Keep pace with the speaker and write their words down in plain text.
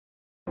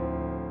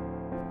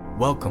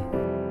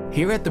Welcome.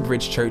 Here at the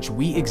Bridge Church,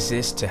 we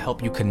exist to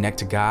help you connect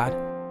to God,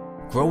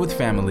 grow with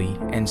family,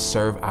 and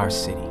serve our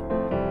city.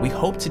 We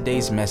hope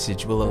today's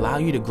message will allow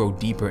you to grow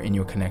deeper in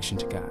your connection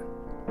to God.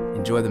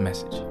 Enjoy the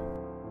message.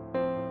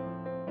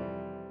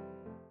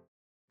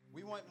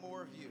 We want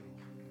more of you.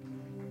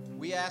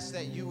 We ask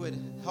that you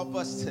would help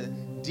us to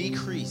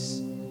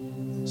decrease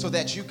so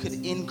that you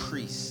could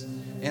increase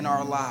in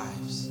our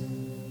lives.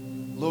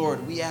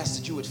 Lord, we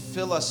ask that you would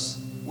fill us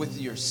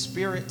with your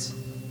spirit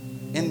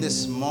in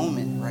this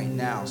moment right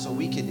now so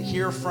we can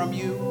hear from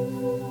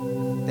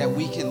you, that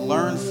we can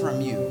learn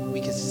from you.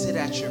 We can sit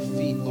at your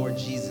feet, Lord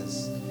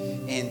Jesus,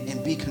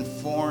 and be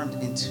conformed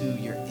into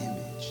your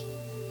image.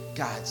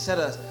 God, set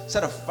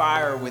a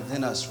fire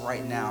within us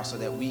right now so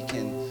that we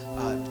can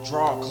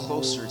draw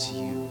closer to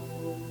you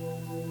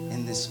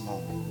in this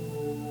moment.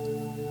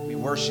 We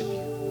worship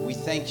you. We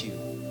thank you.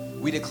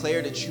 We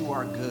declare that you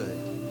are good.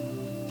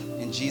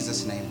 In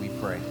Jesus' name we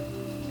pray.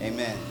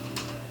 Amen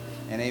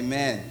and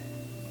amen.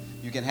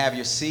 You can have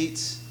your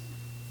seats.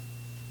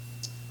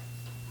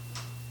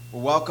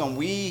 Well, welcome.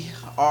 We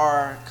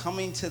are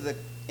coming to the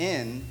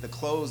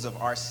close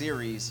of our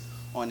series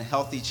on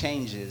healthy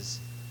changes,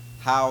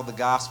 how the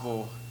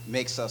gospel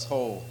makes us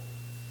whole.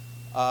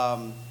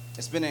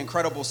 It's been an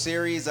incredible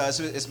series.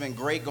 It's been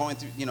great going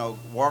through,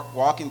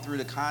 walking through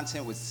the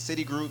content with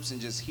city groups and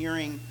just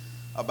hearing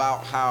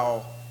about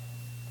how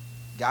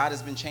God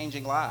has been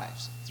changing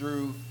lives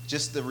through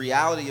just the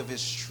reality of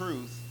his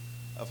truth,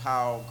 of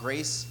how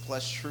grace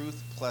plus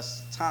truth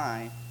plus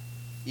time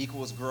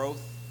equals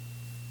growth.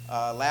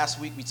 Last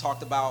week we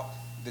talked about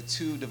the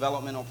two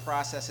developmental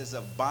processes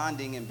of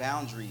bonding and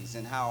boundaries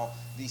and how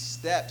these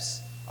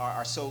steps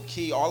are so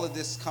key. All of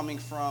this coming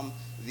from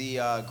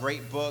the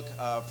great book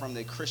from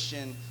the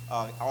Christian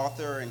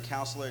author and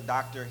counselor,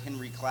 Dr.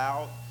 Henry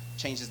Cloud,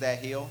 Changes That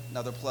Heal.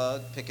 Another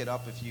plug, pick it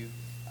up if you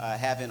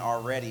haven't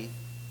already.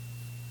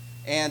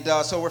 And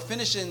so we're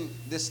finishing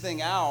this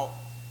thing out.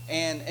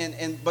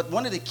 But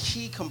one of the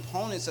key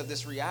components of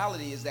this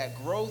reality is that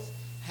growth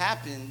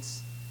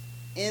happens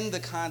in the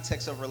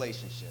context of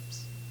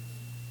relationships.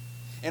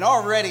 And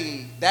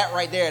already that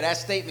right there, that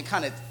statement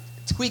kind of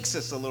tweaks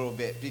us a little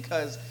bit,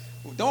 because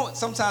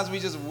sometimes we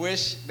just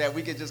wish that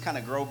we could just kind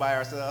of grow by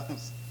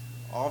ourselves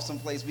off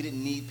someplace. We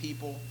didn't need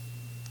people.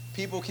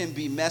 People can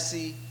be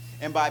messy,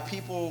 and by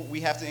people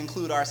we have to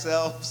include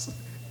ourselves.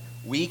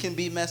 We can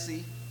be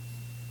messy.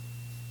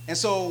 And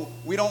so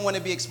we don't want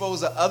to be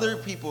exposed to other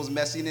people's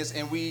messiness,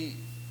 and we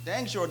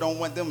dang sure don't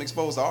want them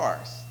exposed to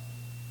ours.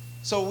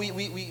 So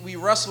we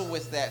wrestle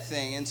with that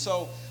thing. And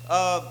so,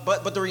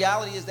 but the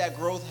reality is that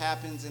growth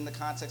happens in the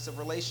context of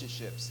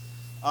relationships.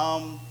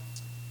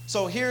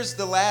 So here's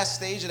the last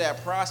stage of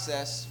that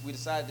process. We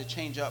decided to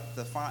change up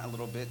the font a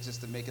little bit just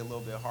to make it a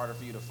little bit harder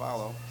for you to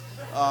follow.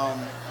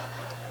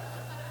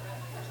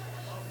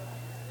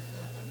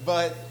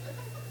 But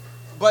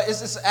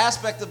it's this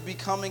aspect of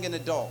becoming an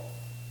adult.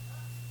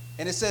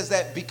 And it says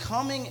that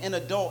becoming an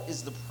adult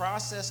is the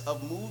process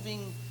of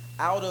moving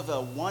out of a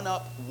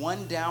one-up,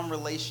 one-down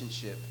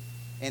relationship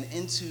and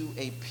into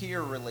a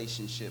peer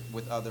relationship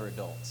with other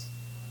adults.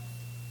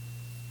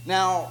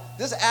 Now,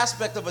 this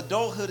aspect of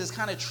adulthood is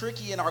kind of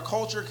tricky in our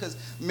culture because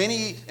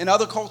in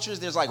other cultures,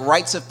 there's like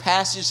rites of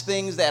passage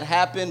things that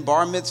happen,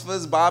 bar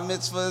mitzvahs, bat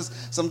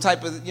mitzvahs, some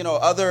type of,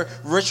 other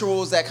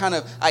rituals that kind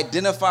of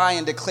identify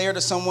and declare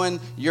to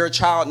someone, you're a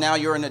child, now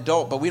you're an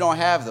adult, but we don't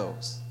have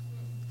those.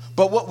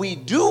 But what we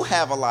do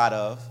have a lot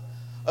of,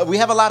 we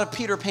have a lot of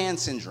Peter Pan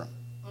syndrome.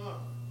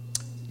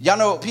 Y'all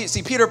know,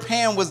 Peter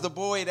Pan was the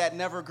boy that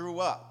never grew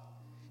up.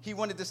 He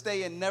wanted to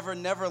stay in Never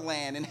Never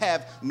Land and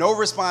have no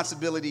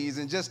responsibilities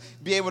and just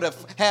be able to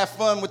have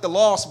fun with the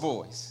lost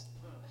boys.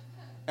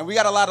 And we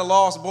got a lot of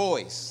lost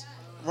boys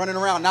running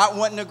around not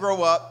wanting to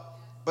grow up.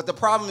 But the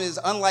problem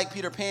is, unlike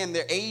Peter Pan,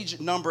 their age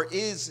number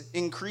is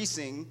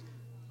increasing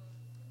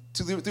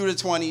through the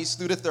 20s,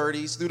 through the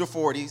 30s, through the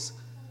 40s.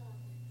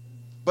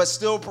 But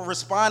still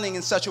responding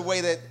in such a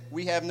way that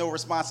we have no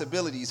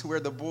responsibilities. We're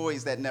the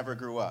boys that never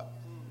grew up.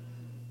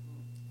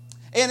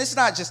 And it's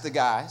not just the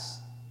guys.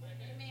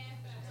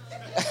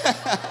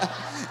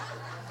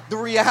 The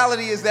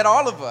reality is that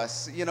all of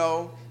us,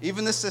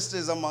 even the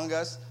sisters among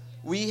us,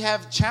 we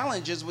have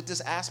challenges with this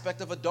aspect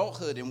of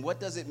adulthood. And what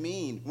does it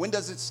mean? When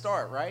does it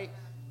start, right?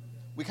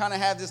 We kind of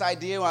have this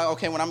idea,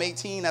 okay, when I'm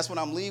 18, that's when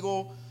I'm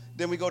legal.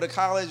 Then we go to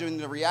college, and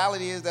the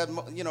reality is that,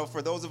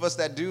 for those of us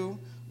that do,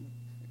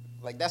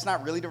 that's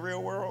not really the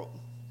real world.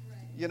 Right.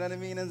 You know what I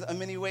mean? In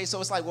many ways.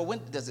 So it's like, well,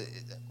 when does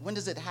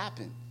it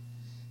happen?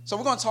 So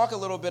we're going to talk a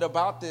little bit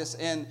about this.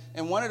 And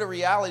one of the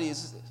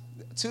realities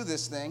to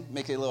this thing,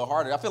 make it a little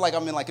harder. I feel like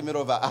I'm in the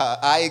middle of an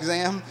eye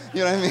exam.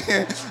 You know what I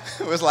mean?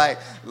 It was like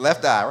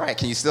left eye, right?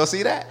 Can you still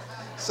see that?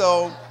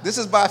 So this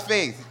is by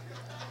faith.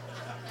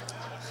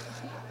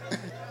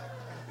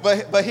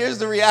 But here's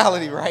the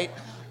reality, right?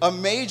 A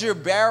major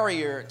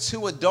barrier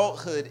to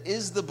adulthood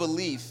is the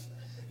belief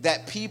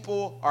that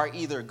people are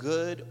either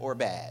good or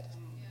bad.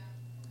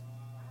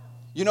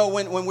 You know,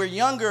 when we're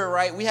younger,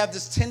 right, we have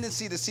this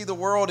tendency to see the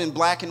world in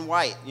black and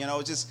white. You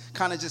know, just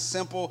kind of just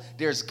simple.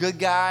 There's good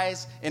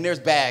guys and there's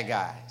bad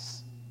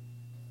guys.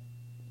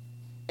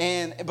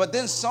 But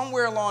then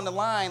somewhere along the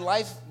line,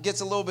 life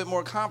gets a little bit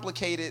more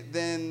complicated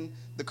than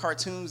the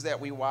cartoons that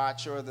we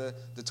watch or the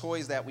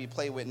toys that we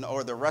play with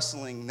or the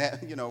wrestling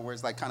that, you know, where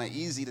it's like kind of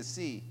easy to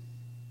see.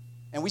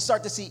 And we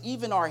start to see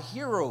even our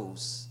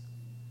heroes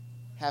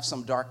have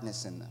some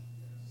darkness in them.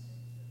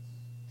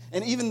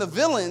 And even the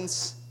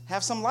villains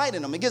have some light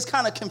in them. It gets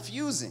kind of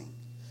confusing.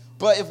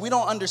 But if we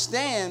don't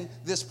understand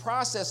this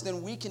process,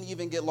 then we can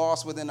even get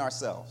lost within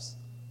ourselves.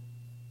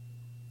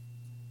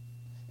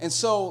 And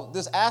so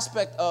this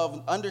aspect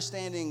of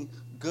understanding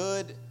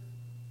good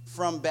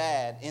from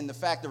bad and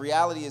the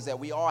reality is that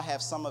we all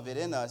have some of it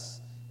in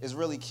us is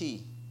really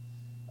key.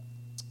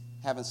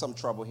 Having some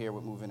trouble here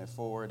with moving it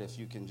forward. If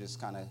you can just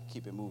kind of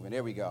keep it moving.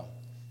 There we go.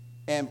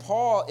 And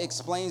Paul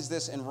explains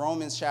this in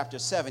Romans chapter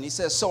 7. He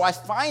says, "So I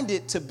find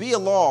it to be a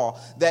law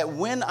that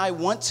when I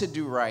want to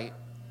do right,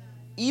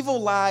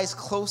 evil lies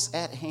close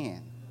at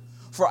hand.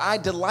 For I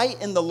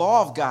delight in the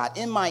law of God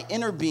in my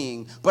inner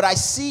being, but I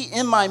see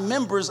in my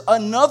members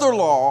another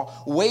law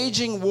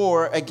waging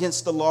war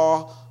against the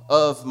law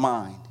of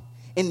mind,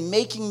 in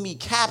making me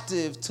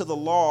captive to the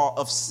law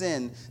of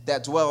sin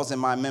that dwells in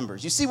my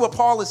members." You see what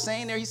Paul is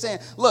saying there? He's saying,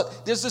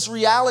 look, there's this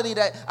reality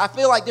that I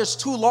feel like there's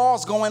two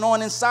laws going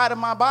on inside of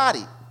my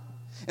body.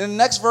 In the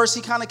next verse,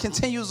 he kind of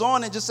continues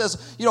on and just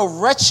says, you know,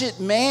 wretched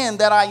man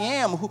that I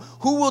am,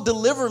 who will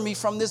deliver me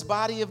from this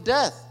body of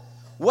death?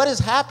 What is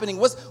happening?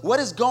 What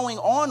is going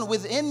on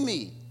within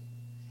me?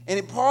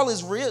 And Paul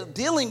is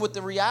dealing with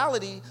the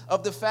reality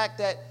of the fact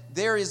that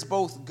there is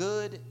both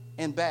good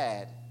and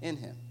bad in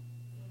him.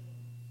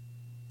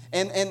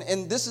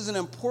 And this is an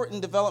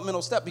important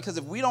developmental step, because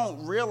if we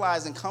don't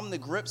realize and come to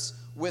grips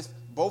with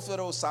both of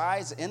those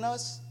sides in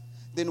us,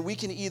 then we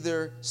can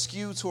either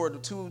skew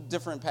toward two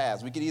different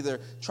paths. We can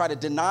either try to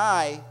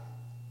deny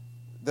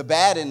the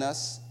bad in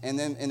us, and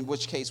then in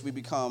which case we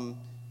become,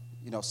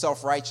 you know,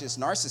 self-righteous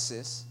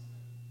narcissists,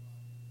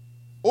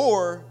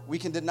 or we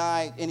can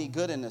deny any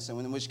good in us, and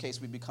in which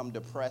case we become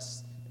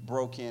depressed,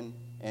 broken,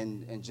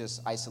 and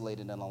just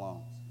isolated and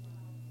alone.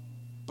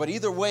 But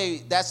either way,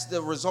 that's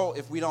the result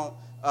if we don't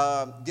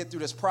get through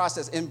this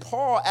process. And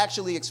Paul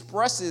actually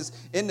expresses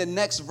in the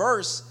next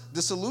verse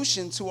the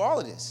solution to all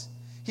of this.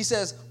 He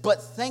says,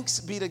 "But thanks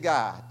be to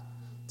God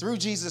through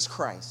Jesus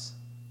Christ,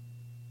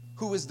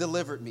 who has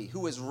delivered me,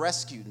 who has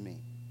rescued me."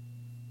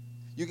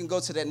 You can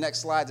go to that next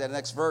slide, that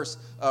next verse,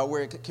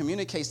 where it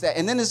communicates that.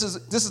 And then this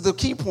is the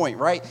key point,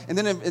 right? And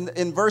then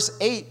in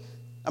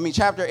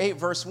chapter 8,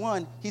 verse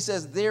 1, he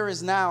says, "There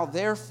is now,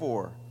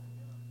 therefore,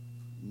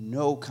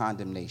 no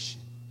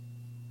condemnation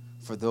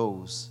for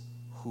those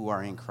who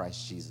are in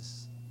Christ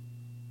Jesus."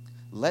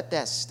 Let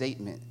that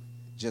statement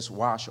just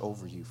wash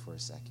over you for a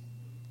second.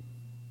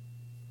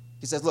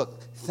 He says,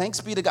 look, thanks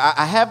be to God.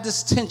 I have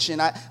this tension.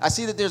 I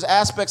see that there's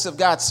aspects of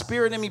God's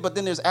Spirit in me, but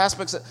then there's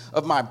aspects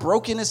of my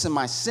brokenness and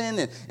my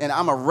sin, and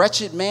I'm a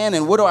wretched man,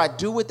 and what do I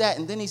do with that?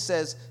 And then he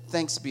says,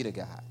 thanks be to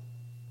God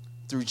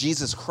through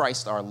Jesus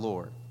Christ our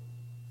Lord.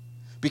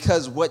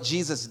 Because what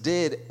Jesus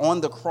did on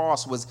the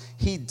cross was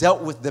he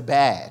dealt with the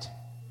bad.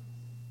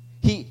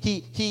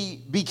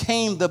 He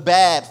became the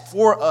bad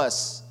for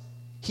us.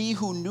 He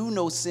who knew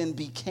no sin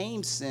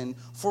became sin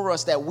for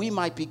us, that we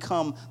might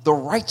become the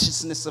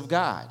righteousness of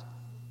God.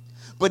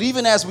 But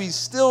even as we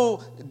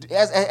still,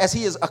 as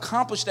he has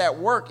accomplished that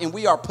work and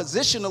we are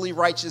positionally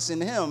righteous in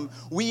him,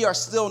 we are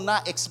still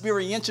not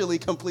experientially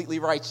completely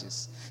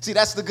righteous. See,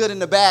 that's the good and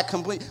the bad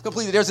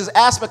completely. There's this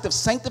aspect of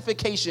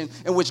sanctification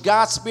in which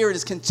God's Spirit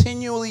is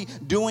continually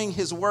doing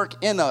his work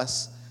in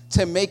us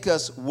to make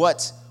us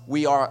what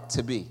we are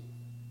to be.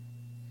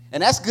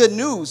 And that's good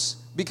news,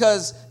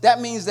 because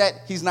that means that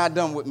he's not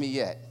done with me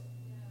yet.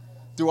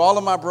 Through all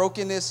of my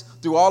brokenness,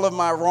 through all of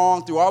my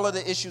wrong, through all of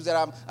the issues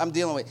that I'm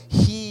dealing with,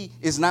 he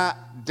is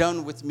not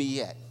done with me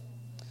yet.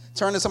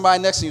 Turn to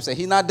somebody next to you and say,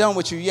 he's not done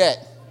with you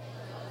yet.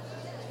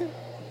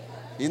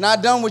 He's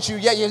not done with you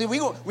yet.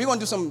 We're going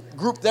to do some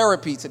group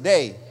therapy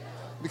today,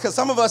 because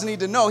some of us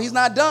need to know he's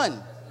not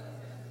done.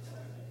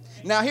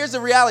 Now, here's the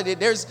reality.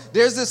 There's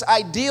this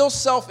ideal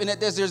self in it.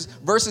 There's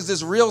versus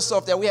this real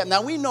self that we have.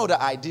 Now, we know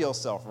the ideal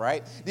self,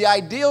 right? The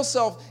ideal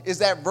self is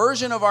that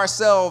version of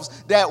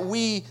ourselves that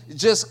we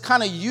just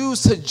kind of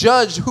use to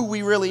judge who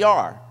we really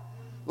are.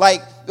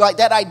 Like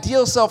that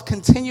ideal self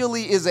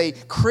continually is a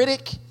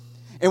critic,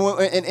 and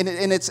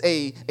it's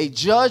a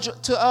judge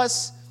to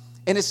us.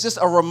 And it's just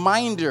a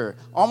reminder,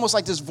 almost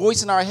like this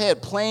voice in our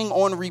head playing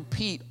on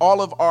repeat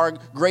all of our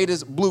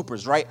greatest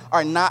bloopers, right?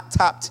 Our not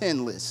top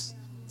 10 lists.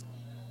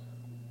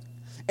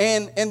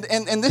 And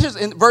this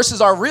is versus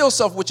our real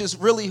self, which is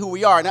really who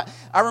we are. Now,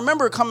 I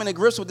remember coming to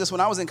grips with this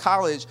when I was in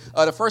college.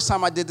 The first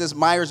time I did this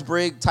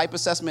Myers-Briggs type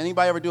assessment.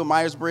 Anybody ever do a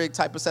Myers-Briggs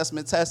type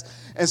assessment test?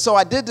 And so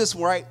I did this,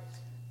 right?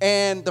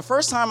 And the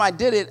first time I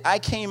did it, I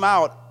came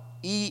out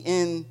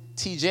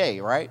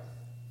ENTJ, right?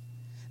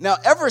 Now,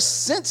 ever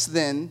since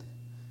then,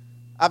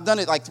 I've done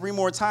it like 3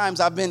 more times.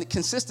 I've been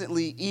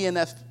consistently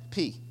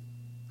ENFP.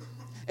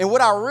 And what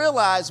I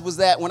realized was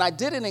that when I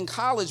did it in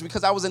college,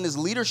 because I was in this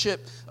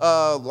leadership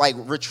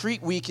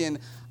retreat weekend,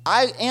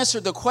 I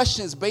answered the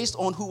questions based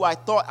on who I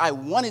thought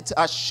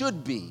I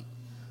should be,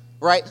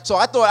 right? So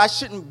I thought I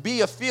shouldn't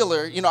be a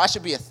feeler, I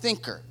should be a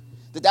thinker.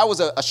 That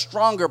was a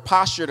stronger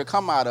posture to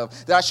come out of,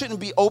 that I shouldn't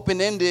be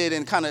open-ended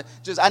and kind of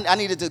I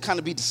needed to kind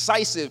of be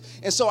decisive.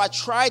 And so I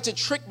tried to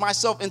trick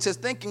myself into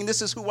thinking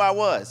this is who I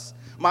was.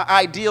 My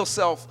ideal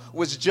self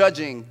was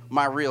judging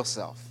my real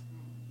self.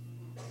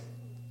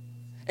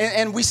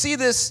 And we see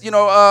this,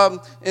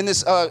 in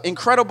this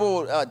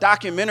incredible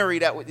documentary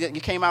that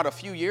came out a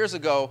few years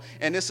ago,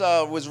 and this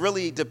was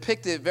really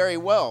depicted very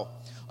well.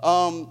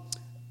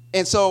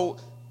 And so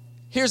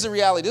here's the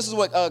reality. This is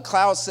what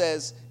Cloud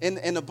says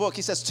in the book.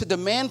 He says, to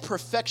demand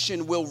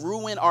perfection will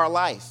ruin our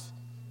life.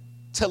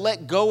 To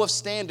let go of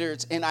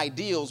standards and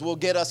ideals will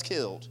get us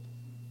killed.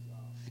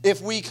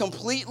 If we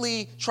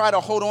completely try to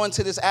hold on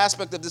to this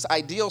aspect of this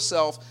ideal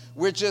self,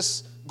 we're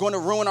just going to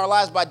ruin our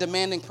lives by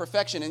demanding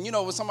perfection. And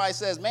when somebody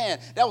says, man,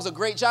 that was a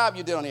great job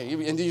you did on here,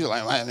 and you're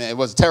like, man, it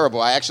was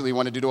terrible. I actually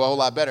wanted to do a whole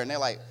lot better. And they're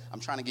like,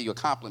 I'm trying to give you a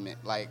compliment.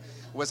 Like,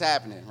 what's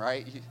happening,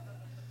 right?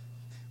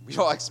 We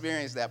all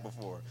experienced that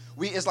before.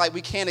 It's like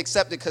we can't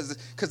accept it because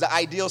the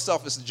ideal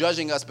self is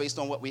judging us based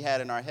on what we had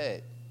in our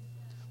head.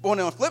 But on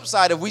the flip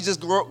side, if we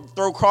just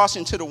throw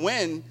caution to the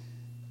wind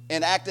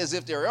and act as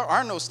if there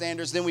are no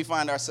standards, then we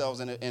find ourselves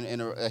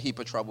in a heap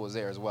of trouble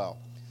there as well.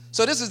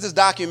 So this is this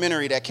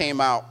documentary that came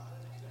out.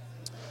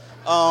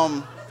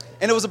 And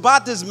it was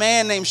about this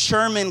man named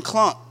Sherman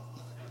Klunk.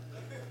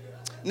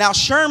 Now,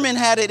 Sherman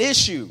had an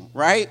issue,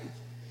 right?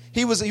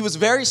 He was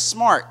very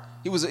smart.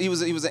 He was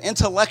an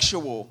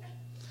intellectual.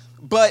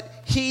 But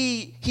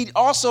he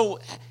also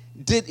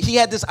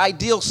had this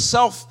ideal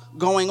self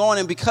going on,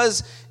 and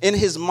because in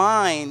his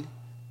mind,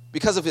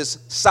 because of his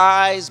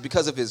size,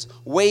 because of his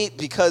weight,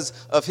 because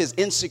of his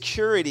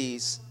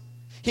insecurities,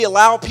 he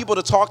allowed people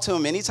to talk to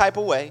him any type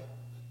of way.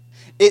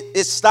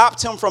 It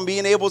stopped him from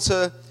being able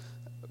to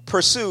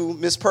pursue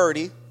Miss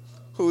Purdy,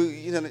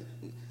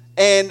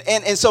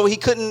 and so he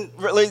couldn't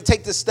really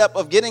take the step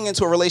of getting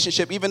into a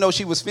relationship, even though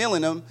she was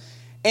feeling him,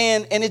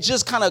 and it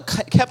just kind of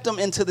kept him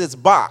into this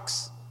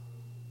box.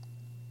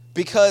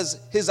 Because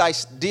his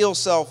ideal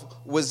self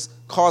was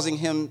causing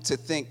him to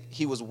think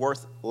he was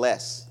worth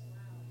less.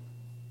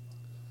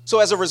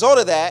 So as a result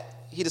of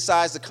that, he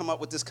decides to come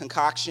up with this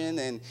concoction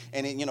and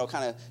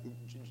kind of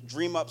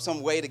dream up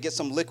some way to get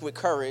some liquid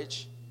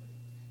courage.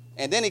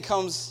 And then he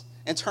comes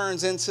and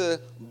turns into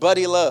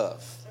Buddy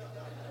Love.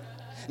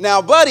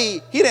 Now, Buddy,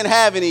 he didn't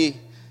have any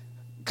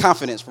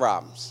confidence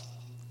problems.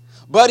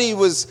 Buddy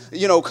was,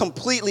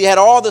 completely had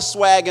all the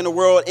swag in the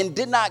world and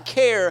did not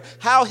care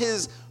how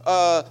his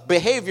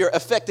behavior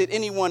affected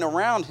anyone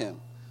around him.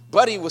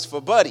 Buddy was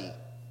for Buddy.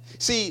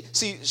 See,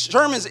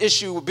 Sherman's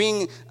issue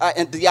being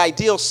the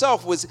ideal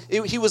self was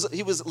he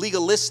was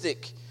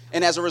legalistic,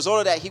 and as a result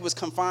of that, he was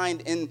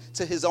confined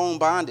into his own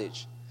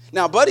bondage.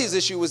 Now, Buddy's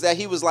issue was that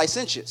he was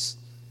licentious,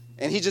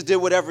 and he just did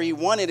whatever he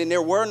wanted, and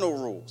there were no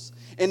rules.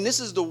 And this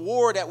is the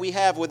war that we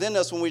have within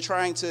us when we're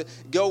trying to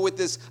go with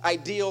this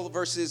ideal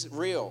versus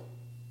real.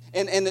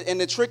 And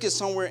the trick is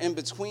somewhere in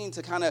between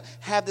to kind of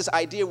have this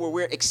idea where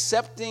we're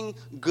accepting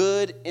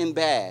good and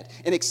bad.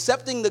 And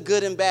accepting the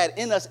good and bad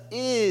in us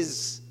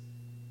is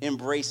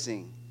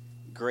embracing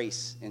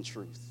grace and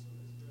truth.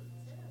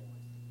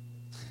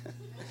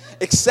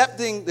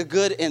 Accepting the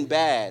good and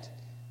bad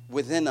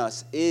within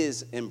us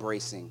is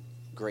embracing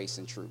grace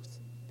and truth.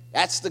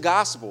 That's the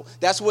gospel.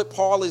 That's what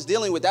Paul is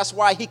dealing with. That's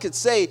why he could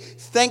say,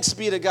 thanks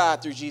be to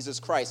God through Jesus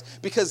Christ.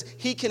 Because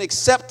he can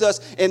accept us,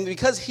 and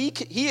because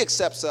he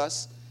accepts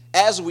us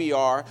as we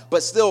are,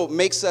 but still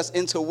makes us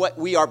into what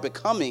we are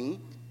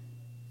becoming,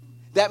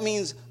 that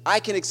means I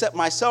can accept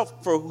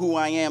myself for who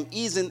I am,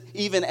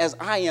 even as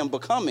I am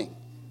becoming.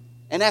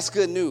 And that's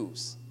good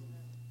news.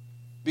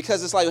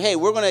 Because it's like, hey,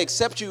 we're going to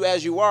accept you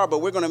as you are, but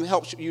we're going to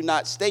help you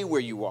not stay where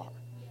you are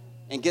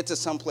and get to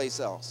someplace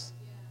else.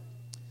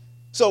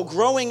 So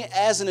growing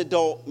as an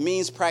adult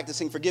means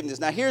practicing forgiveness.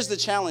 Now, here's the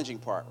challenging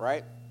part,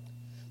 right?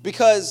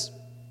 Because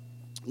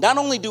not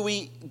only do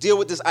we deal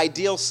with this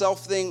ideal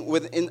self thing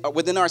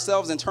within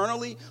ourselves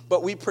internally,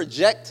 but we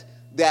project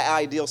that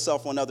ideal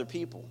self on other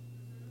people.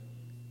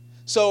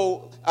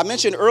 So I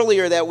mentioned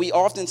earlier that we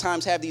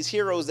oftentimes have these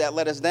heroes that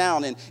let us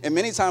down, and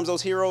many times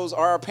those heroes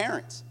are our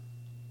parents.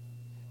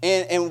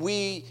 And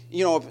we,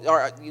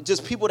 are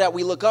just people that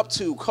we look up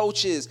to,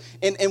 coaches,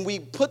 and we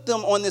put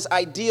them on this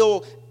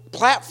ideal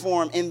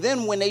platform, and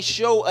then when they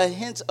show a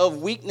hint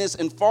of weakness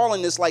and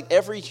fallenness like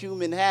every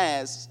human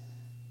has,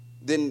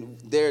 then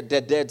they're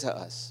dead to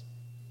us.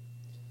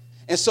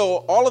 And so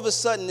all of a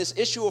sudden, this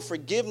issue of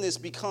forgiveness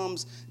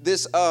becomes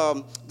this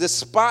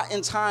spot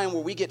in time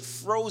where we get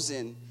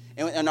frozen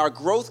and our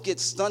growth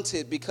gets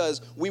stunted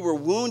because we were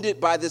wounded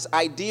by this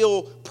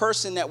ideal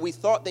person that we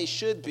thought they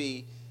should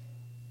be.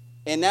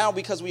 And now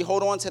because we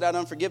hold on to that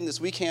unforgiveness,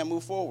 we can't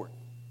move forward.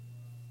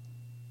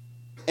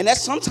 And that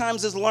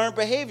sometimes is learned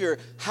behavior.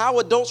 How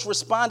adults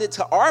responded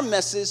to our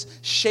messes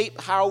shape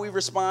how we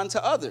respond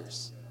to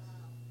others.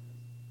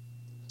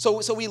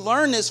 So we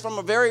learn this from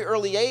a very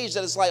early age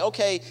that it's like,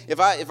 okay, if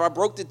I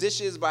broke the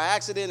dishes by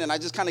accident and I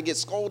just kind of get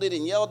scolded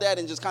and yelled at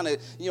and just kind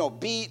of,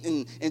 beat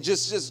and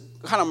just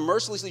kind of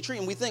mercilessly treat,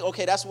 and we think,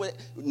 okay, that's what,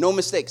 no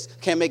mistakes,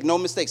 can't make no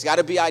mistakes, got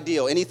to be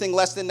ideal. Anything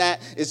less than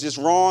that is just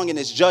wrong and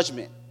it's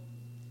judgment.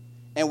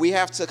 And we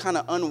have to kind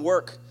of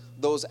unwork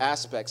those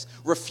aspects.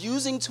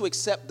 Refusing to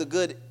accept the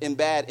good and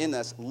bad in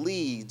us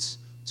leads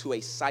to a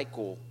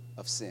cycle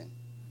of sin.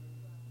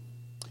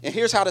 And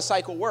here's how the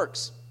cycle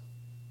works.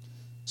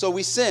 So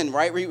we sin,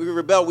 right? We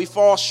rebel. We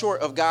fall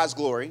short of God's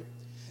glory.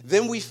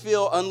 Then we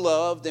feel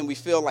unloved and we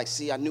feel like,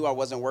 see, I knew I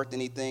wasn't worth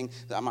anything.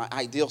 My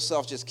ideal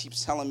self just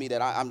keeps telling me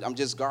that I'm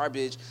just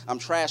garbage. I'm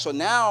trash. So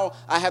now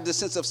I have this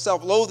sense of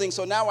self-loathing.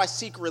 So now I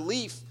seek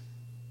relief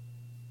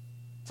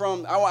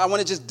from, I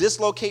want to just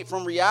dislocate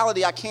from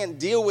reality. I can't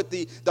deal with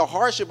the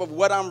hardship of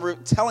what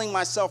I'm telling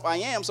myself I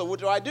am. So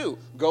what do?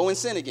 Go and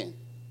sin again.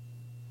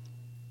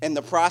 And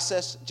the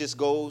process just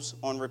goes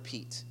on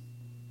repeat.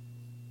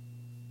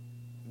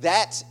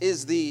 That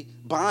is the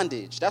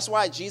bondage. That's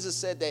why Jesus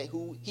said that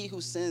he who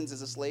sins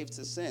is a slave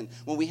to sin.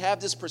 When we have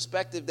this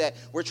perspective that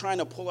we're trying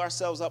to pull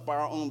ourselves up by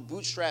our own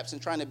bootstraps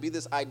and trying to be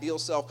this ideal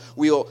self,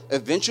 we'll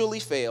eventually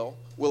fail,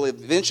 we'll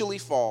eventually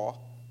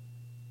fall,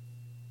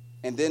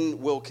 and then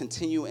we'll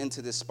continue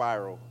into this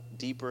spiral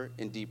deeper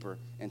and deeper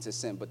into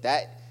sin. But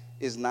that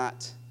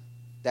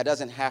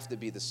doesn't have to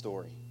be the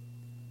story.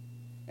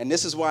 And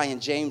this is why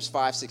in James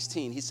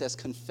 5:16, he says,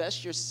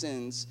 confess your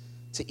sins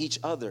to each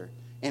other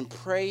and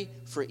pray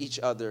for each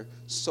other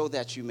so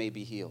that you may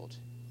be healed.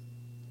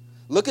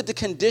 Look at the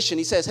condition.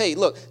 He says, hey,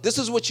 look, this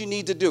is what you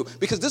need to do.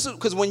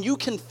 Because when you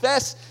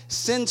confess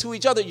sin to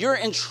each other, you're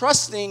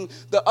entrusting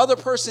the other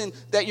person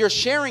that you're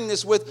sharing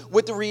this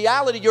with the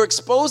reality. You're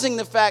exposing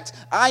the fact,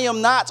 I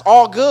am not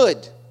all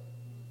good.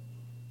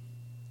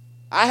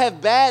 I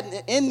have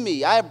bad in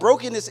me. I have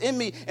brokenness in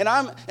me, and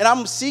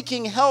I'm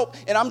seeking help,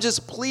 and I'm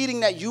just pleading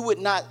that you would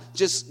not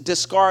just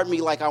discard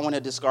me like I want to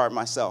discard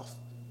myself.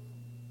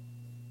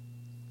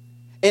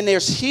 And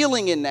there's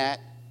healing in that.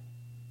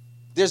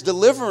 There's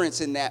deliverance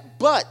in that.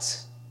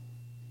 But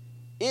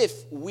if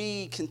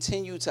we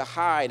continue to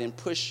hide and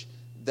push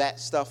that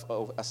stuff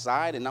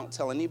aside and not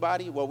tell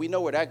anybody, well, we know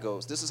where that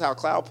goes. This is how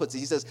Cloud puts it.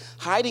 He says,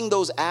 hiding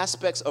those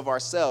aspects of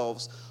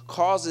ourselves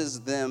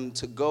causes them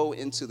to go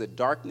into the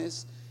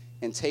darkness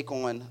and take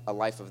on a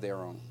life of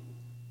their own.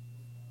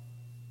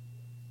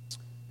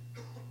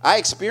 I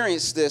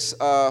experienced this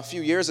a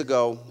few years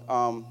ago.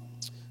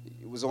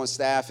 It was on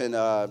staff in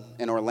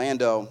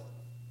Orlando.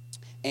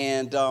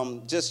 And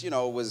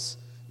was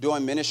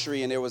doing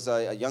ministry, and there was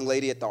a young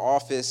lady at the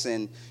office,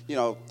 and,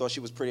 thought she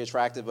was pretty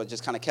attractive, but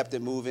just kind of kept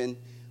it moving.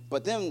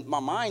 But then my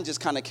mind just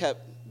kind of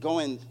kept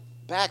going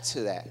back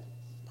to that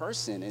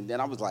person. And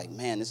then I was like,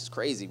 man, this is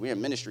crazy. We're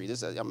in ministry.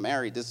 I'm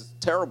married. This is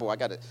terrible.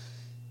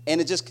 And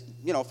it just,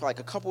 for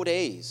like a couple of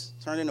days,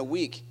 turned in a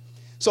week.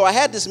 So I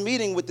had this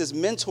meeting with this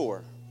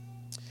mentor.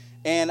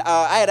 And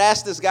I had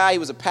asked this guy, he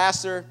was a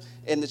pastor,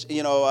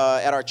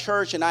 at our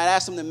church, and I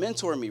asked him to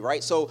mentor me,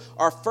 right? So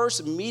our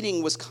first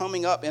meeting was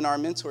coming up in our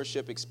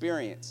mentorship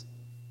experience.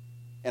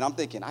 And I'm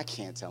thinking, I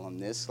can't tell him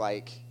this.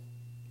 Like,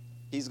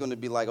 he's going to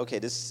be like, okay,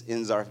 this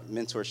ends our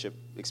mentorship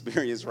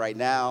experience right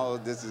now.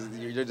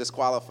 You're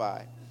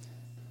disqualified.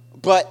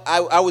 But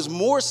I was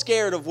more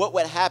scared of what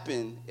would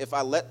happen if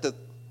I let the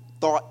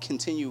thought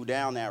continue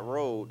down that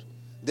road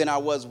than I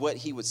was what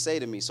he would say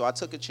to me. So I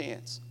took a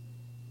chance.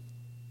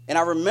 And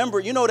I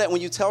remember, that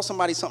when you tell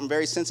somebody something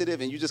very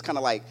sensitive and you just kind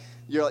of like,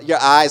 your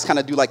eyes kind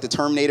of do like the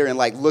Terminator and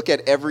like look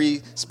at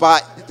every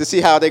spot to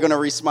see how they're going to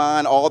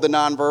respond, all the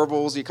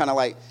nonverbals, you kind of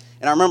like,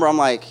 and I remember I'm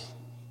like,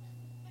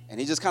 and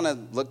he just kind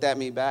of looked at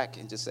me back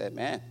and just said,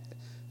 man,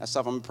 that's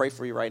stuff I'm going to pray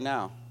for you right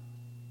now.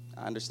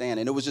 I understand.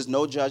 And it was just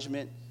no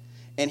judgment.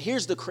 And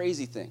here's the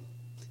crazy thing.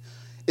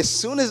 As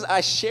soon as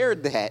I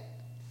shared that,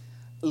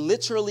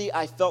 literally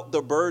I felt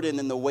the burden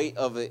and the weight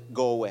of it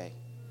go away.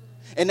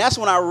 And that's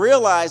when I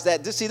realized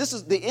that, this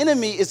is the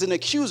enemy is an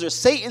accuser.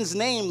 Satan's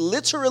name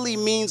literally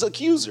means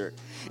accuser.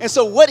 And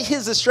so what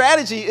his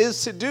strategy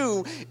is to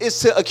do is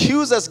to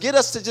accuse us, get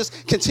us to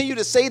just continue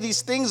to say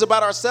these things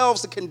about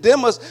ourselves, to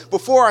condemn us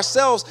before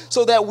ourselves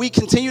so that we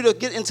continue to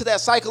get into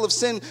that cycle of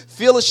sin,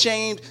 feel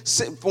ashamed,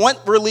 want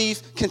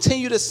relief,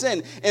 continue to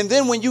sin. And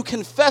then when you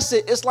confess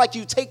it, it's like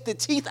you take the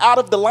teeth out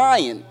of the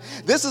lion.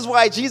 This is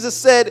why Jesus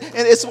said, and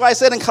it's why I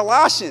said in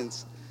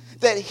Colossians,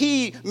 that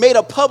he made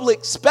a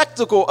public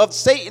spectacle of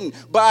Satan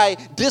by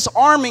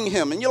disarming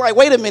him. And you're like,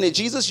 wait a minute,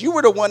 Jesus, you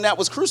were the one that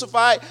was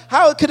crucified.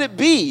 How could it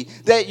be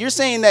that you're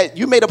saying that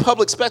you made a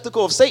public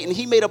spectacle of Satan?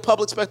 He made a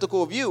public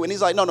spectacle of you. And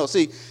he's like, no,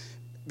 see,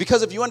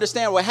 because if you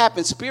understand what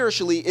happened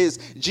spiritually is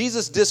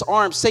Jesus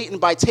disarmed Satan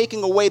by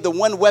taking away the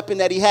one weapon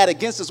that he had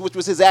against us, which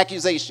was his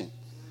accusation.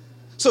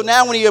 So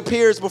now when he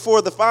appears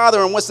before the Father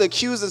and wants to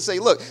accuse and say,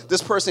 look,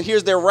 this person,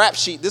 here's their rap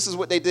sheet. This is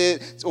what they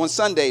did on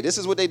Sunday. This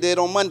is what they did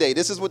on Monday.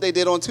 This is what they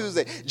did on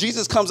Tuesday.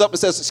 Jesus comes up and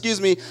says, excuse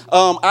me,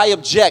 I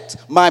object,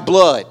 my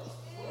blood.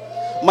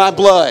 My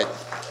blood.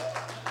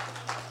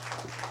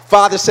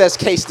 Father says,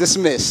 case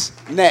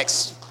dismissed.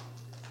 Next.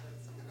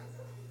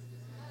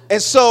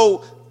 And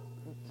so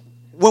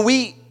when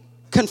we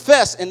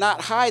confess and not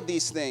hide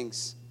these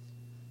things,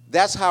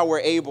 that's how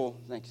we're able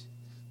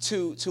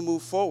to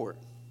move forward.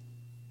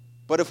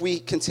 But if we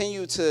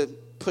continue to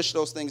push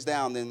those things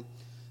down, then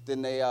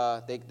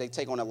they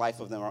take on a life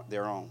of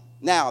their own.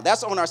 Now,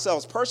 that's on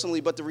ourselves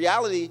personally, but the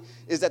reality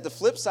is that the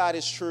flip side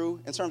is true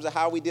in terms of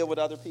how we deal with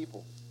other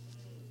people.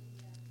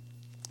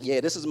 Yeah,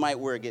 this is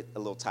where it get a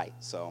little tight,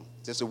 so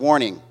just a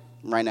warning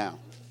right now.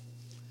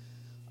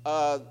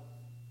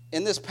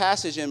 In this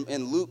passage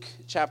in Luke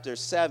chapter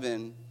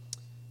 7,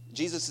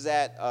 Jesus is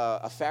at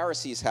a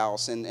Pharisee's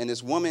house, and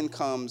this woman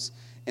comes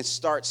and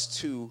starts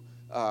to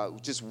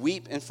just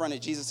weep in front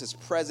of Jesus'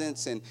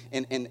 presence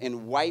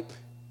and wipe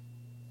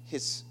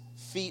his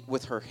feet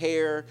with her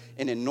hair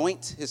and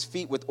anoint his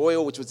feet with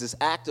oil, which was this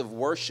act of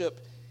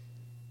worship.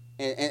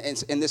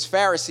 And this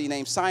Pharisee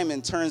named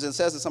Simon turns and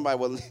says to somebody,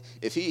 well,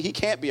 if he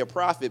can't be a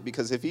prophet,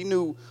 because if he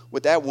knew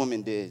what that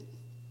woman did,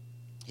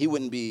 he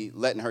wouldn't be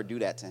letting her do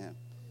that to him.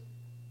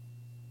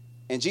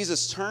 And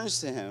Jesus turns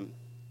to him,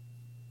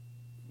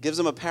 gives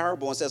him a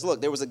parable and says,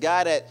 look, there was a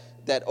guy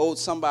that owed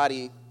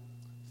somebody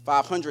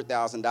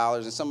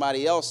 $500,000 and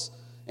somebody else,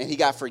 and he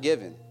got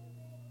forgiven.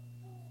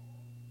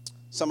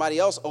 Somebody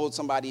else owed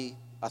somebody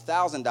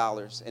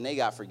 $1,000 and they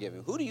got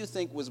forgiven. Who do you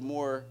think was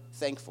more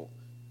thankful?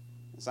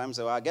 And Simon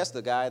said, well, I guess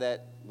the guy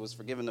that was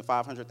forgiven the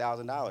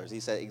 $500,000. He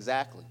said,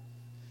 exactly.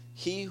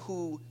 He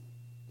who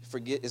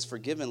is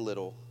forgiven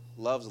little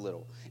loves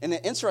little. And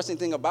the interesting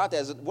thing about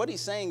that is what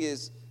he's saying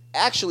is,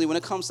 actually, when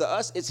it comes to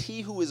us, it's he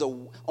who is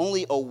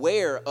only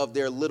aware of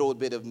their little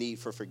bit of need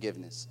for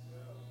forgiveness.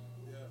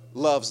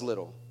 Loves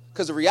little.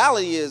 Because the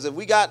reality is, if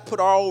we put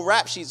our old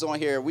rap sheets on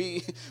here,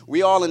 we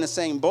all in the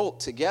same boat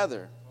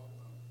together.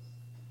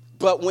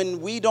 But when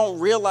we don't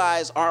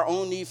realize our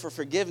own need for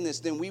forgiveness,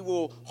 then we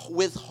will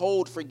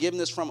withhold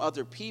forgiveness from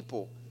other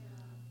people.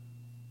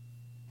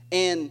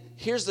 And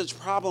here's the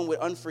problem with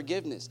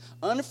unforgiveness.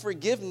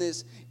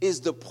 Unforgiveness is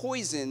the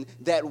poison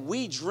that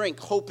we drink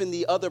hoping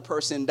the other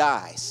person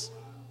dies.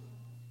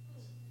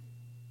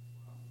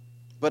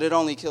 But it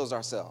only kills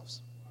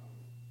ourselves.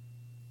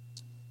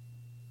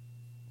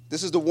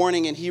 This is the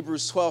warning in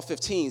Hebrews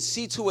 12:15.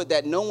 See to it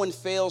that no one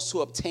fails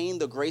to obtain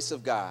the grace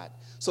of God,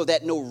 so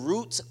that no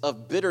root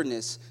of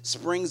bitterness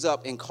springs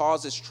up and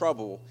causes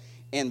trouble,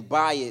 and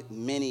by it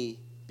many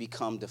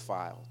become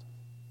defiled.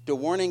 The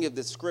warning of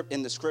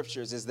in the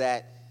scriptures is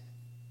that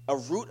a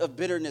root of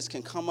bitterness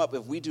can come up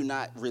if we do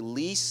not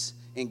release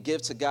and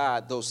give to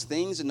God those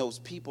things and those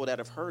people that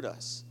have hurt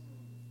us.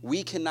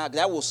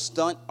 That will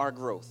stunt our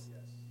growth.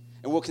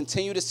 And we'll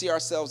continue to see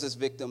ourselves as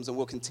victims, and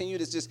we'll continue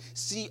to just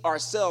see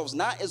ourselves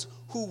not as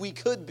who we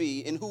could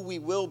be and who we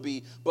will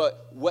be,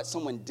 but what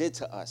someone did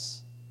to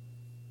us.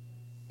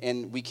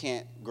 And we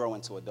can't grow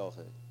into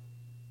adulthood.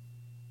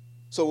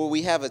 So will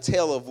we have a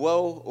tale of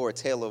woe or a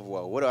tale of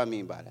woe? What do I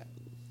mean by that?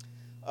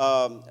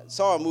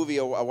 Saw a movie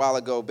a while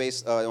ago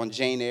based on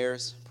Jane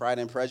Eyre's Pride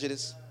and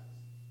Prejudice.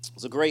 It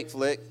was a great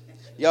flick.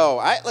 Yo,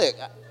 I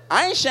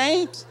ain't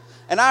ashamed,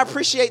 and I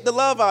appreciate the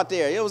love out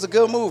there. It was a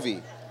good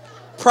movie.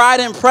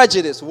 Pride and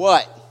Prejudice,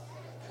 what?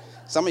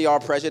 Some of y'all are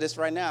prejudiced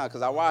right now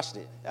because I watched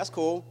it. That's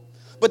cool.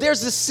 But there's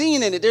this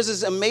scene in it. There's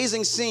this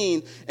amazing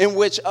scene in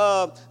which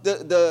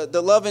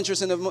the love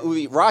interest in the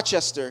movie,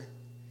 Rochester,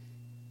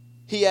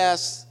 he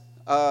asks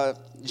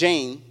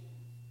Jane,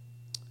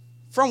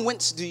 from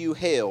whence do you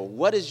hail?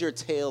 What is your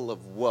tale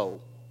of woe?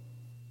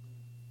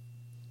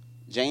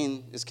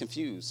 Jane is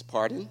confused.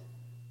 Pardon?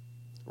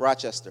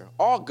 Rochester,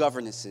 all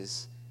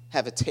governesses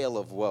have a tale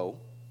of woe.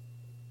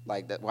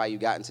 Like that, why you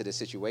got into this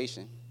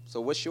situation.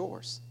 So what's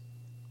yours?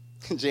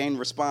 Jane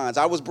responds,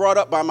 I was brought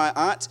up by my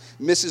aunt,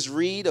 Mrs.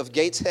 Reed of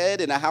Gateshead,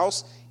 in a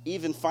house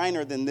even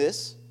finer than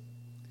this.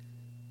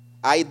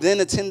 I then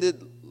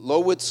attended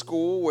Lowood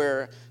School,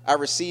 where I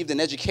received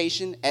an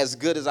education as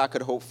good as I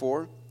could hope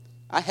for.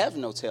 I have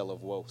no tale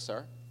of woe,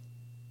 sir.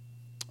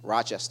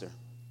 Rochester,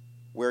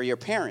 where are your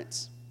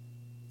parents?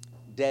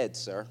 Dead,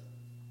 sir.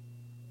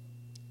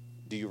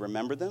 Do you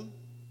remember them?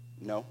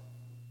 No.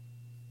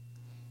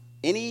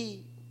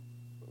 Any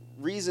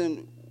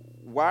reason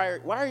why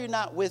are you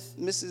not with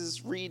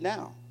Mrs. Reed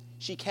now?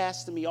 She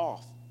cast me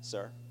off,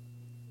 sir.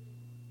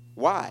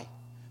 Why?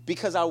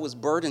 Because I was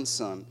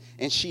burdensome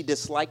and she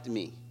disliked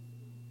me.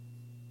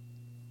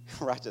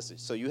 Rochester,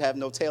 so you have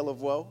no tale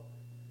of woe?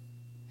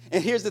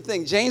 And here's the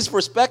thing. Jane's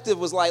perspective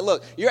was like,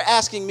 look, you're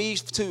asking me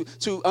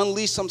to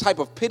unleash some type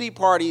of pity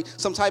party,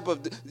 some type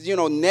of,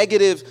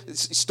 negative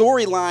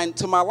storyline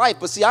to my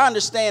life. But see, I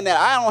understand that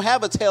I don't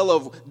have a tale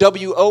of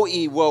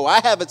W-O-E, woe.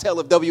 I have a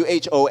tale of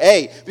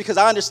W-H-O-A, because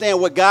I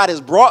understand what God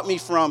has brought me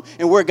from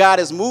and where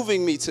God is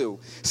moving me to.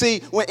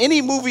 See, when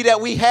any movie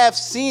that we have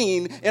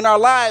seen in our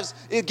lives,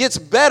 it gets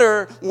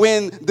better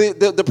when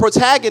the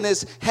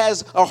protagonist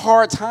has a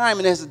hard time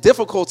and has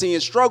difficulty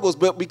and struggles.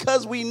 But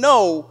because we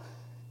know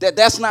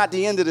that's not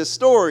the end of the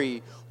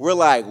story, we're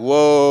like,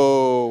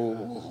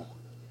 whoa.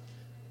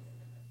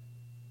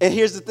 And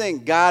here's the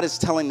thing. God is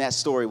telling that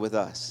story with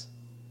us.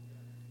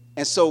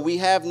 And so we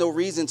have no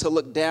reason to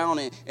look down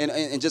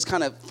and just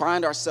kind of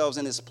find ourselves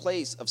in this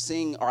place of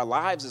seeing our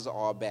lives as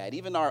all bad.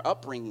 Even our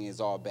upbringing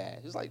is all bad.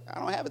 It's like, I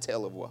don't have a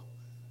tale of woe.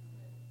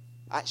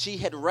 She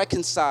had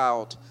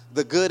reconciled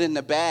the good and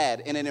the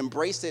bad and then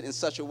embraced it in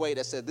such a way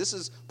that said, this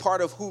is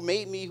part of who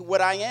made me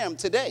what I am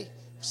today,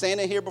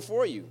 standing here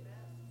before you.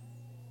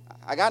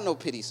 I got no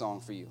pity song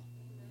for you.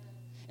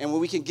 And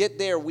when we can get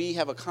there, we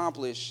have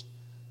accomplished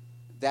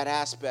that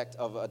aspect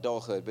of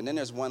adulthood. But then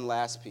there's one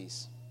last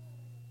piece.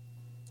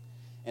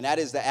 And that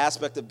is the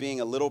aspect of being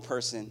a little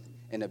person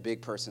in a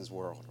big person's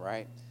world,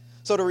 right?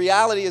 So the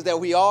reality is that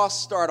we all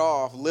start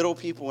off little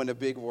people in a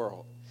big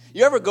world.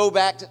 You ever go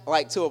back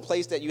to a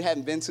place that you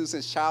hadn't been to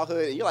since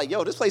childhood, and you're like,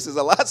 yo, this place is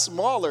a lot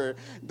smaller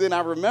than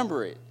I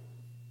remember it.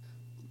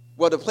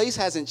 Well, the place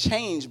hasn't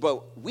changed,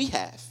 but we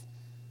have.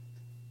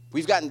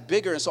 We've gotten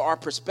bigger, and so our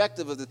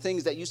perspective of the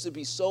things that used to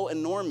be so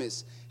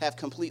enormous have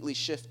completely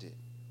shifted.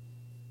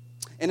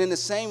 And in the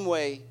same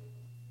way,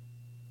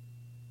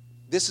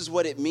 this is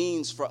what it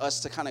means for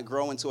us to kind of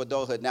grow into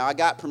adulthood. Now, I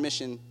got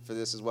permission for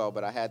this as well,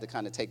 but I had to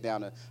kind of take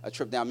down a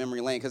trip down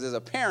memory lane, because as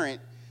a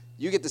parent,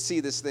 you get to see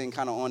this thing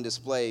kind of on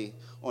display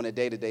on a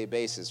day-to-day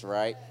basis,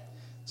 right?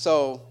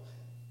 So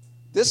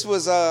this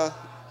was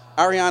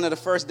Ariana the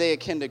first day of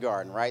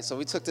kindergarten, right? So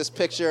we took this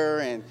picture,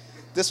 and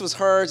this was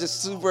her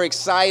just super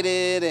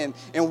excited,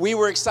 and we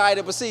were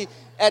excited. But see,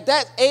 at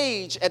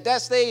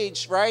that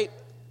stage, right,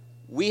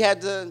 we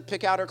had to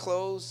pick out her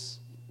clothes.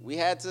 We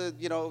had to,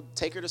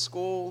 take her to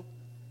school,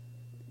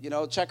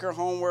 check her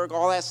homework,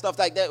 all that stuff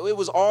like that. It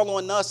was all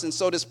on us. And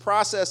so this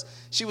process,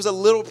 she was a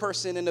little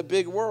person in a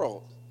big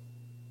world.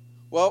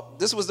 Well,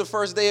 this was the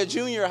first day of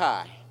junior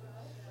high.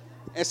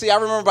 And see, I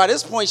remember by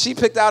this point, she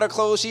picked out her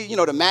clothes,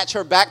 to match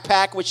her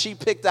backpack, which she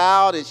picked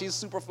out, and she's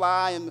super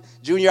fly in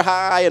junior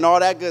high and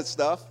all that good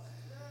stuff.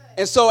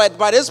 And so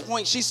by this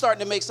point, she's starting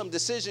to make some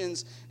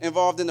decisions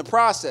involved in the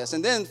process.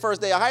 And then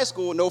first day of high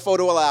school, no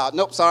photo allowed.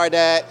 Nope, sorry,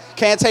 Dad.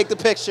 Can't take the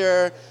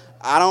picture.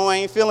 I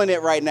ain't feeling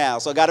it right now.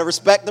 So I got to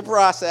respect the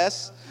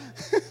process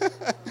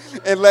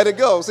and let it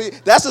go. See,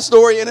 that's a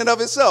story in and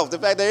of itself. The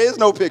fact there is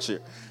no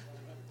picture.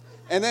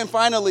 And then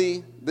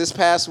finally, this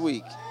past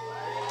week,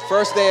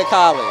 first day of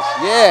college.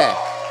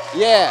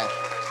 Yeah.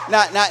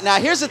 Now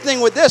here's the thing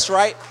with this,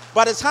 right?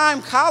 By the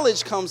time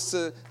college comes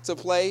to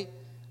play,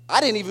 I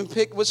didn't even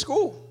pick which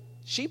school.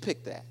 She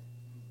picked that.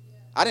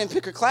 I didn't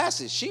pick her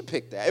classes. She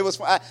picked that. It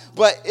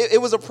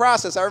was a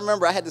process. I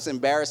remember I had this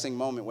embarrassing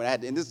moment when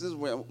and this is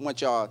where I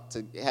want y'all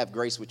to have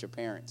grace with your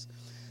parents.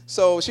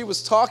 So she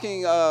was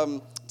talking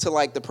to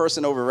like the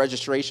person over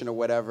registration or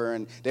whatever,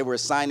 and they were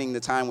assigning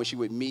the time when she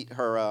would meet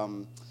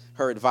her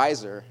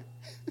advisor.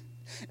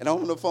 And I'm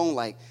on the phone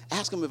like,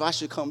 ask them if I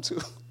should come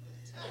too.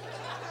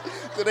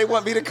 Do they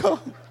want me to come?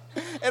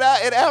 And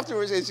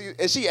afterwards,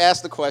 she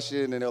asked the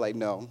question, and they're like,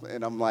 no.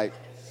 And I'm like,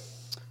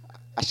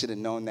 I should have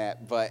known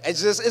that, but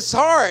it's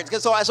hard.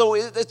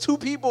 So two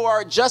people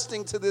are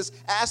adjusting to this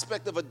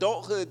aspect of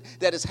adulthood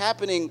that is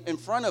happening in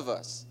front of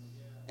us.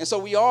 And so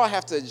we all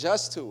have to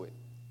adjust to it.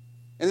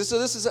 And so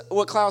this is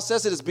what Klaus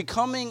says, it is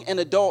becoming an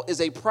adult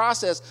is a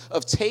process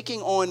of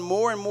taking on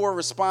more and more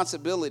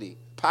responsibility,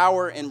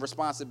 power and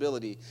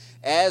responsibility,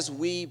 as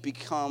we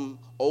become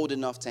old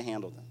enough to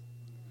handle them.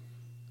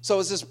 So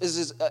it's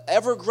this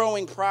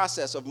ever-growing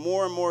process of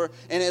more and more,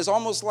 and it's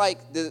almost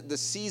like the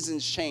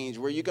seasons change,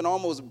 where you can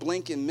almost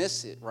blink and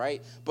miss it,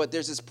 right? But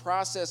there's this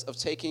process of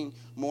taking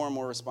more and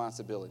more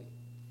responsibility.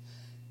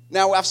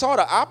 Now, I saw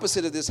the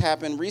opposite of this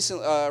happen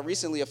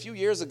recently. A few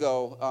years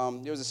ago,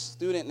 there was a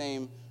student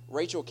named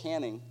Rachel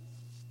Canning.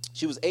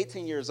 She was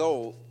 18 years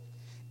old,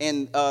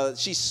 and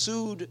she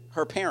sued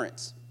her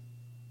parents.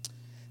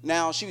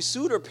 Now, she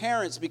sued her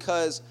parents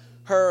because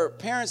her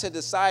parents had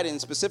decided, and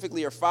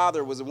specifically her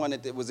father was the one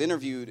that was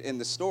interviewed in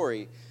the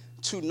story,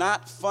 to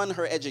not fund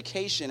her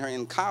education, her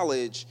in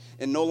college,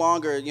 and no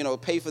longer,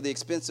 pay for the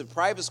expensive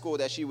private school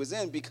that she was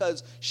in,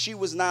 because she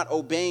was not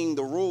obeying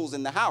the rules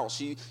in the house.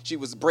 She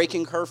was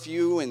breaking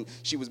curfew, and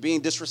she was being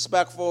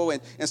disrespectful,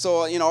 and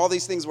so all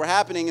these things were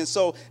happening. And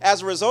so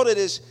as a result of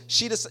this,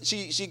 she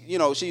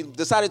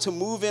decided to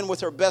move in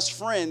with her best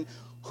friend,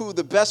 who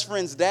the best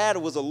friend's dad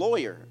was a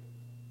lawyer.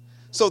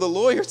 So the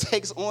lawyer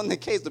takes on the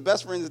case, the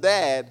best friend's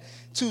dad,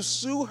 to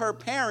sue her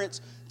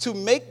parents to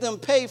make them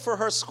pay for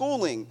her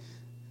schooling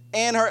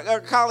and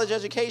her college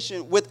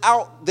education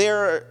without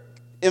their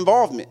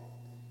involvement.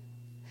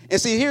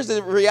 And see, here's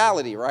the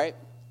reality, right?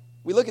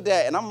 We look at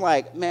that, and I'm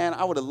like, man,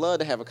 I would have loved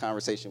to have a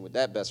conversation with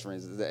that best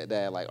friend's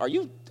dad. Like, are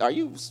you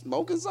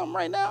smoking something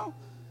right now?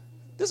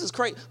 This is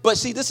crazy. But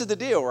see, this is the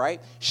deal, right?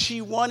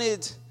 She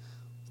wanted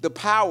the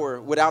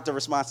power without the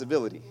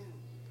responsibility.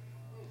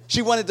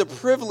 She wanted the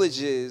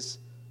privileges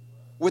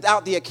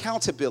without the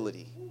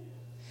accountability.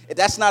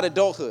 That's not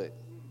adulthood.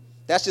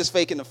 That's just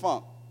faking the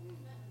funk.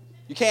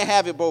 You can't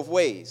have it both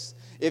ways.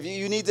 If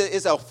you need to,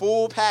 it's a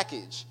full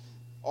package.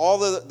 All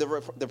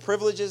the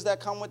privileges that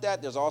come with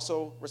that, there's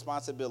also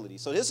responsibility.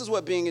 So this is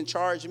what being in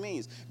charge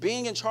means.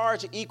 Being in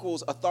charge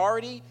equals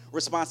authority,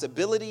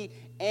 responsibility,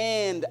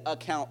 and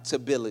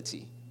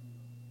accountability.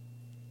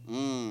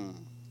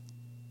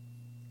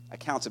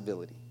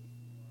 Accountability.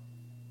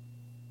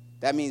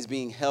 That means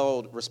being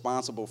held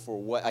responsible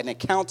for what an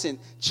accountant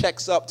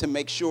checks up to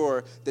make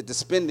sure that the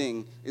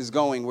spending is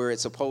going where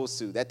it's supposed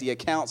to, that the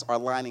accounts are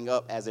lining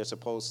up as they're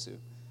supposed to.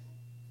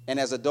 And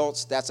as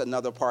adults, that's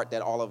another part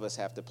that all of us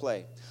have to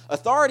play.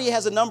 Authority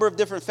has a number of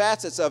different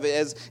facets of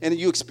it, and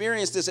you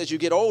experience this as you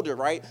get older,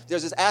 right?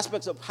 There's this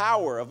aspect of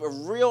power, of a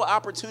real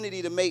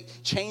opportunity to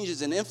make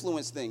changes and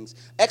influence things.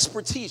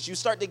 Expertise, you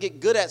start to get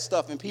good at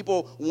stuff, and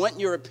people want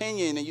your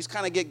opinion, and you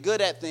kind of get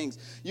good at things.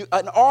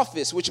 An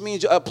office, which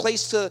means a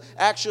place to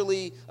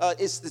actually,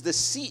 it's the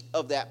seat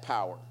of that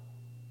power.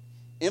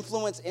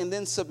 Influence and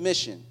then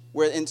submission,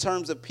 where in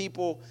terms of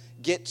people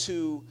get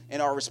to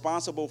and are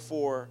responsible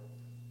for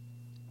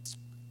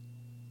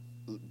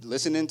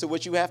listening to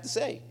what you have to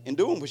say and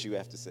doing what you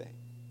have to say.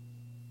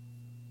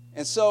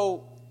 And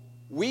so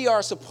we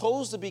are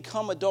supposed to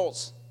become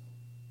adults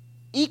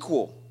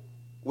equal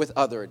with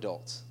other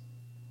adults.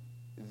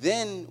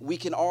 Then we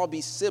can all be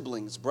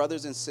siblings,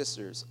 brothers and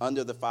sisters,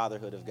 under the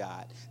fatherhood of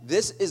God.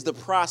 This is the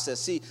process.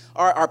 See,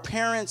 our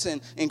parents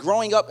and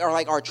growing up are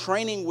like our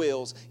training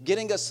wheels,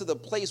 getting us to the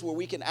place where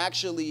we can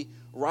actually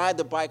ride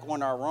the bike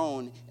on our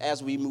own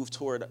as we move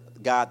toward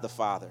God the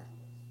Father.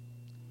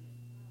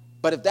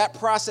 But if that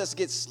process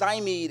gets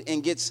stymied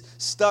and gets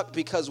stuck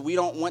because we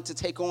don't want to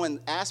take on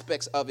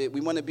aspects of it,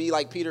 we want to be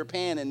like Peter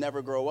Pan and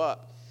never grow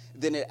up,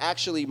 then it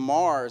actually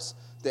mars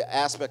the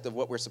aspect of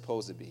what we're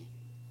supposed to be.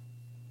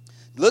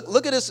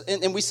 Look at this,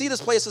 and we see this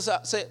play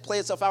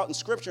itself out in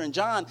Scripture. In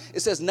John,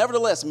 it says,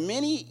 nevertheless,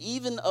 many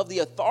even of the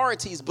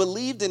authorities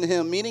believed in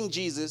him, meaning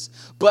Jesus,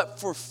 but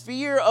for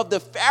fear of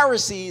the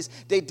Pharisees,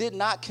 they did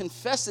not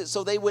confess it,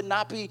 so they would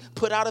not be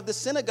put out of the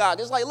synagogue.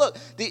 It's like, look,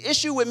 the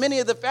issue with many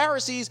of the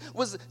Pharisees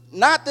was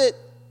not that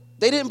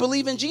they didn't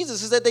believe in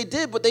Jesus, it's that they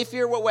did, but they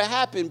feared what would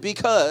happen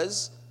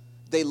because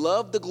they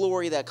loved the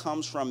glory that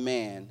comes from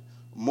man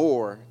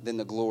more than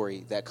the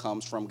glory that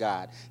comes from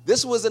God.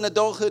 This was an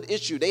adulthood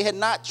issue. They had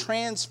not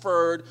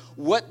transferred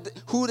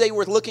who they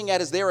were looking at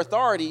as their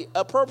authority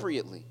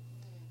appropriately.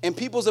 And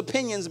people's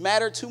opinions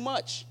mattered too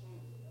much.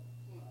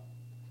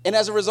 And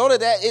as a result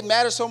of that, it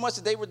mattered so much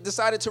that they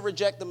decided to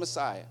reject the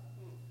Messiah.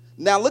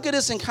 Now look at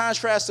this in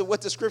contrast to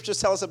what the scriptures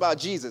tell us about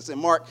Jesus in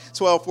Mark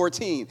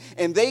 12:14.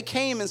 And they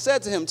came and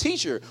said to him,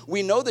 "Teacher,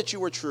 we know that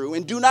you are true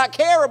and do not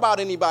care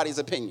about anybody's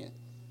opinion.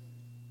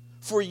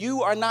 For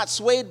you are not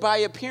swayed by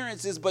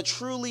appearances, but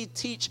truly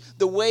teach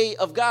the way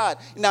of God."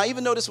 Now,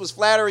 even though this was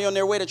flattery on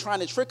their way to trying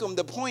to trick them,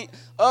 the point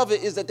of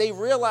it is that they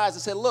realized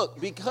and said,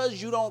 look,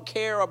 because you don't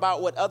care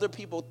about what other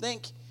people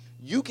think,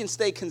 you can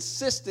stay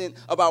consistent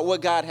about what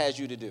God has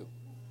you to do.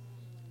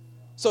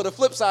 So the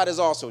flip side is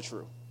also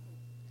true.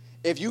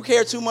 If you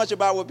care too much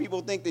about what people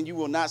think, then you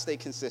will not stay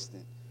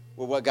consistent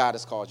with what God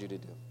has called you to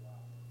do.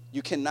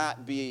 You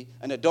cannot be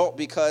an adult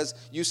because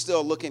you're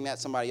still looking at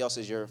somebody else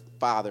as your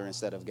father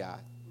instead of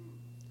God.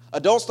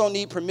 Adults don't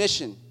need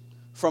permission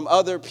from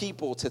other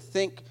people to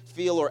think,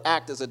 feel, or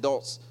act as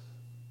adults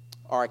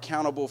are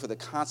accountable for the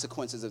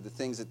consequences of the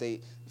things that they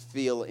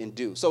feel and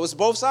do. So it's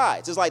both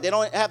sides. It's like they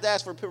don't have to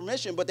ask for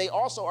permission, but they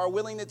also are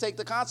willing to take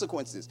the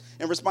consequences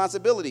and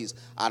responsibilities.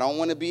 I don't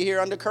want to be here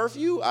under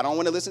curfew. I don't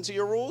want to listen to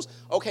your rules.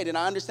 Okay, then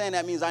I understand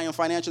that means I am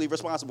financially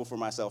responsible for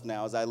myself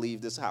now as I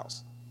leave this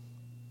house.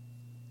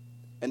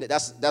 And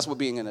that's what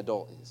being an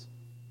adult is.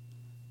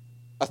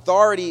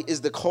 Authority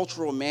is the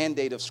cultural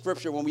mandate of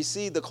Scripture. When we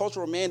see the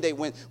cultural mandate,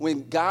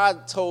 when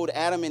God told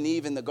Adam and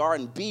Eve in the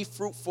garden, be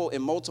fruitful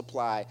and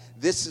multiply,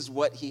 this is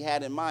what he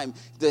had in mind.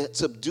 To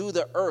subdue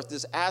the earth,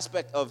 this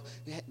aspect of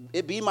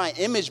it be my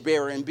image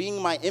bearer, and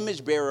being my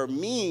image bearer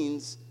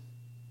means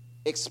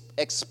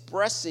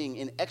expressing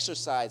and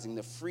exercising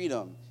the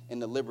freedom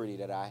and the liberty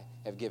that I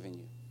have given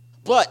you.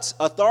 But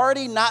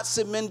authority not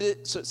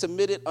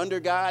submitted under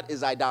God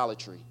is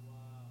idolatry.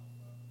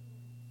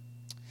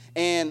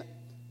 And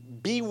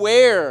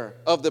beware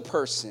of the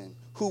person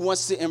who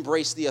wants to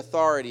embrace the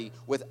authority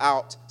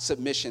without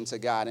submission to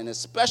God, and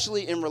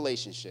especially in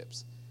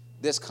relationships,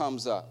 this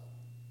comes up.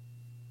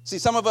 See,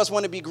 some of us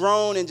want to be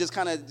grown and just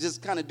kind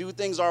of do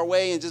things our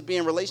way and just be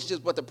in relationships,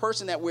 but the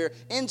person that we're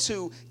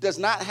into does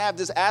not have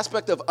this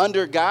aspect of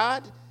under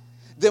God,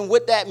 then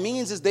what that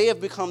means is they have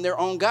become their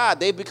own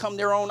God. They've become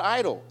their own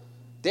idol.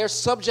 They're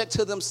subject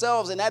to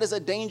themselves, and that is a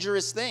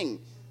dangerous thing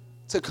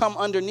to come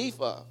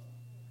underneath of.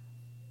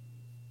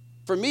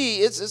 For me,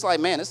 it's like,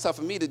 man, it's tough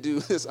for me to do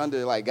this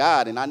under like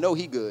God, and I know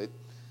he good,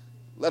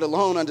 let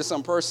alone under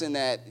some person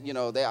that,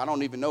 I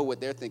don't even know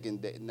what they're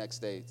thinking next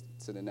day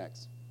to the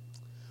next.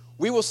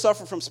 We will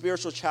suffer from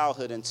spiritual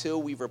childhood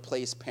until we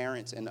replace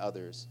parents and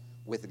others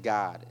with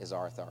God as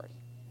our authority.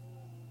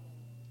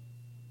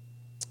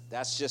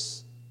 That's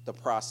just the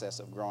process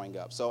of growing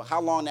up. So how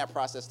long that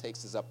process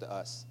takes is up to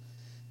us.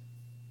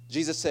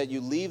 Jesus said,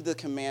 you leave the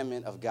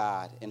commandment of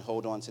God and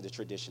hold on to the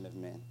tradition of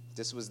men.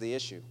 This was the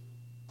issue.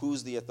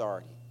 Who's the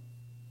authority?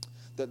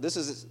 This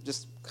is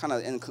just kind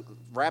of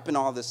wrapping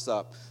all this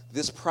up.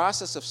 This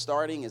process of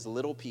starting as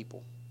little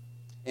people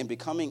and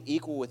becoming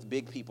equal with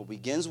big people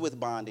begins with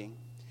bonding,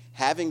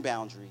 having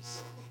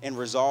boundaries, and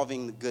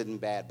resolving the good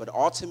and bad, but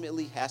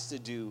ultimately has to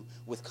do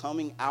with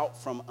coming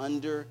out from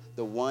under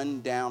the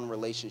one-down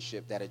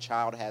relationship that a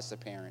child has to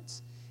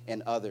parents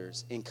and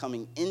others, and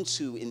coming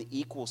into an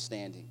equal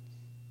standing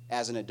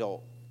as an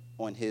adult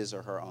on his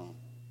or her own.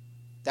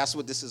 That's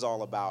what this is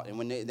all about. And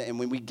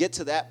when we get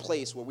to that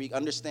place where we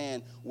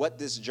understand what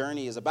this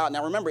journey is about,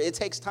 now remember, it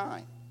takes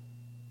time.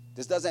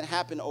 This doesn't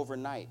happen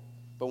overnight.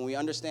 But when we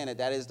understand that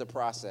that is the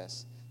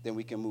process, then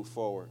we can move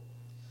forward.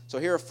 So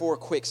here are 4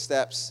 quick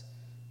steps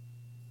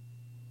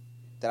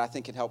that I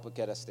think can help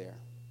get us there.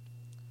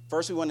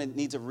 First, we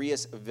need to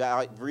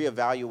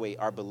reevaluate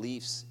our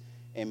beliefs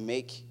and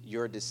make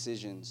your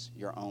decisions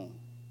your own.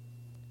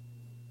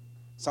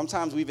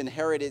 Sometimes we've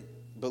inherited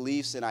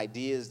beliefs and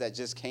ideas that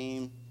just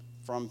came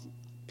from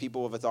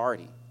people of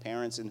authority,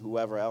 parents and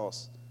whoever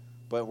else,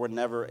 but were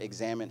never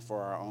examined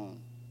for our own.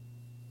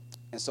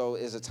 And so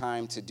it's a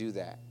time to do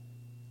that.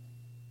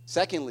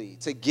 Secondly,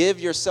 to give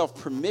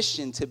yourself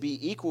permission to be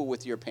equal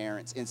with your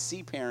parents and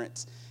see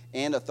parents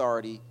and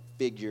authority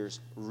figures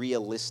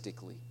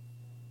realistically.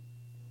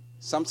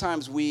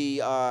 Sometimes we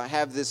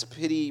have this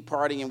pity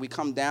party and we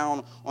come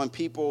down on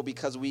people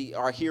because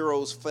our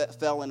heroes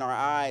fell in our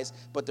eyes,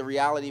 but the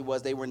reality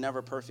was they were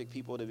never perfect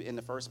people in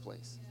the first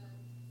place.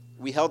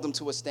 We held them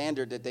to a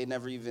standard that they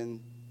never even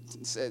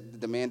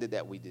demanded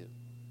that we do.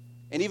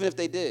 And even if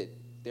they did,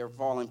 they're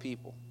fallen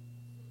people.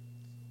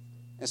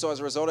 And so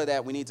as a result of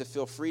that, we need to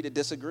feel free to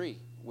disagree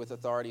with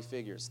authority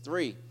figures.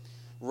 3,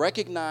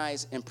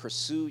 recognize and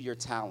pursue your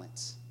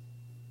talents,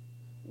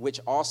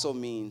 which also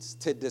means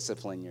to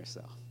discipline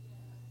yourself.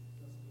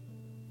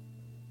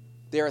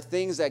 There are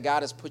things that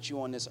God has put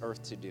you on this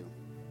earth to do.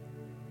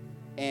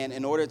 And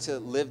in order to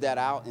live that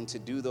out and to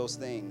do those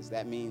things,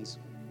 that means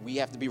we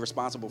have to be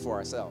responsible for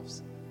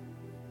ourselves.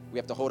 We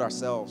have to hold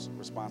ourselves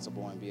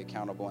responsible and be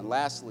accountable. And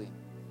lastly,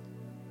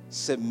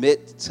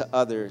 submit to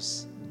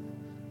others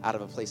out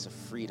of a place of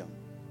freedom.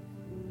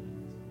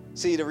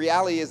 See, the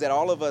reality is that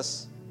all of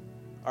us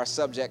are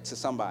subject to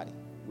somebody.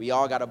 We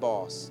all got a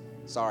boss.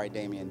 Sorry,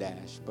 Damian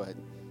Dash, but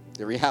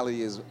the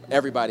reality is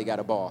everybody got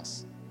a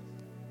boss.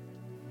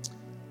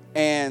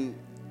 And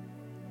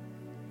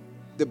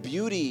the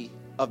beauty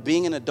of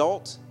being an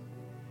adult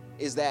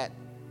is that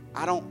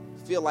I don't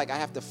feel like I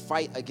have to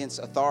fight against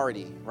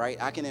authority, right?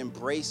 I can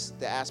embrace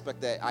the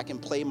aspect that I can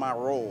play my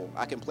role.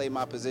 I can play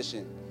my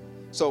position.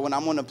 So when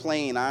I'm on a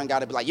plane, I ain't got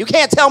to be like, you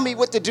can't tell me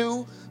what to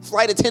do,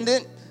 flight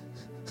attendant.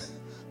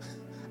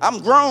 I'm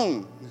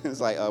grown. It's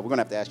like, we're going to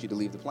have to ask you to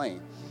leave the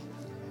plane.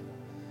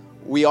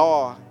 We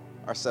all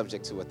are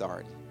subject to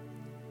authority.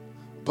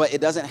 But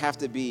it doesn't have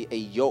to be a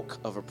yoke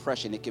of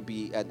oppression. It could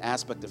be an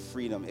aspect of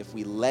freedom if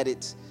we let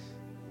it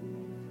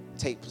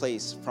take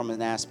place from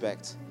an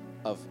aspect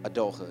of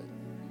adulthood.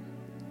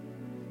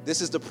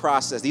 This is the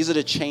process. These are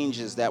the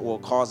changes that will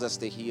cause us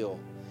to heal,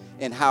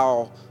 and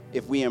how,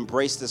 if we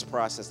embrace this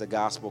process, the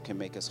gospel can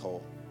make us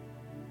whole.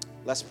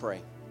 Let's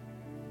pray.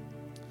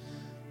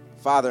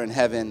 Father in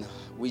heaven,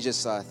 we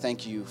just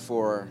thank you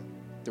for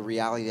the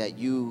reality that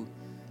you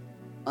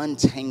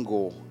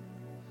untangle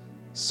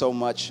so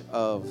much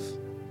of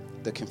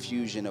the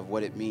confusion of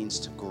what it means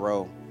to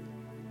grow,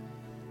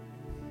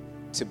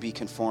 to be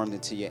conformed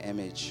into your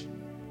image.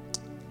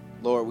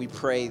 Lord, we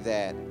pray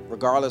that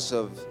regardless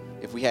of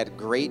if we had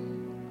great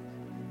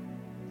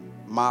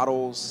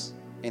models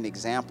and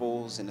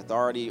examples and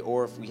authority,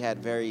 or if we had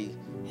very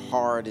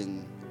hard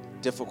and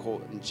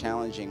difficult and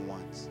challenging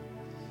ones,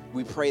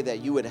 we pray that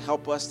you would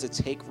help us to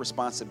take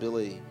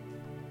responsibility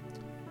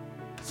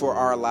for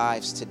our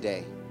lives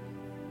today.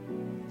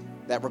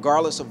 That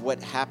regardless of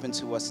what happened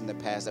to us in the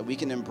past, that we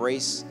can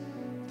embrace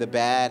the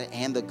bad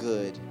and the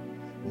good,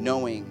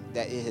 knowing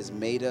that it has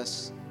made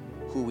us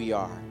who we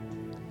are.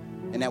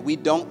 And that we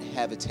don't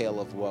have a tale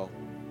of woe.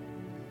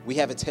 We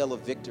have a tale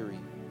of victory.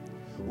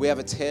 We have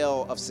a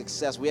tale of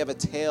success. We have a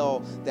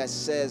tale that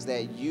says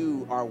that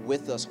you are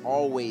with us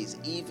always,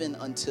 even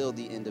until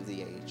the end of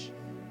the age.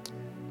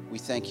 We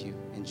thank you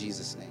in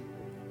Jesus' name.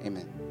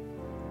 Amen.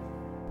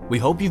 We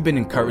hope you've been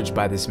encouraged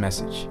by this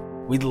message.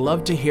 We'd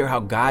love to hear how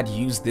God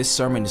used this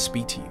sermon to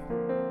speak to you.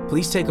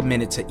 Please take a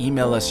minute to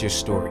email us your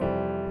story.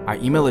 Our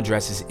email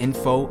address is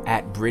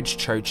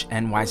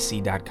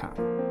info@bridgechurchnyc.com.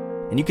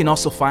 And you can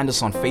also find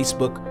us on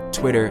Facebook,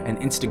 Twitter, and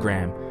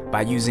Instagram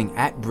by using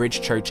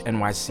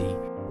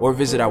 @bridgechurchnyc, or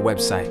visit our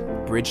website,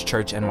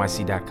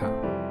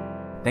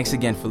 bridgechurchnyc.com. Thanks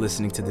again for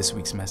listening to this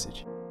week's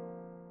message.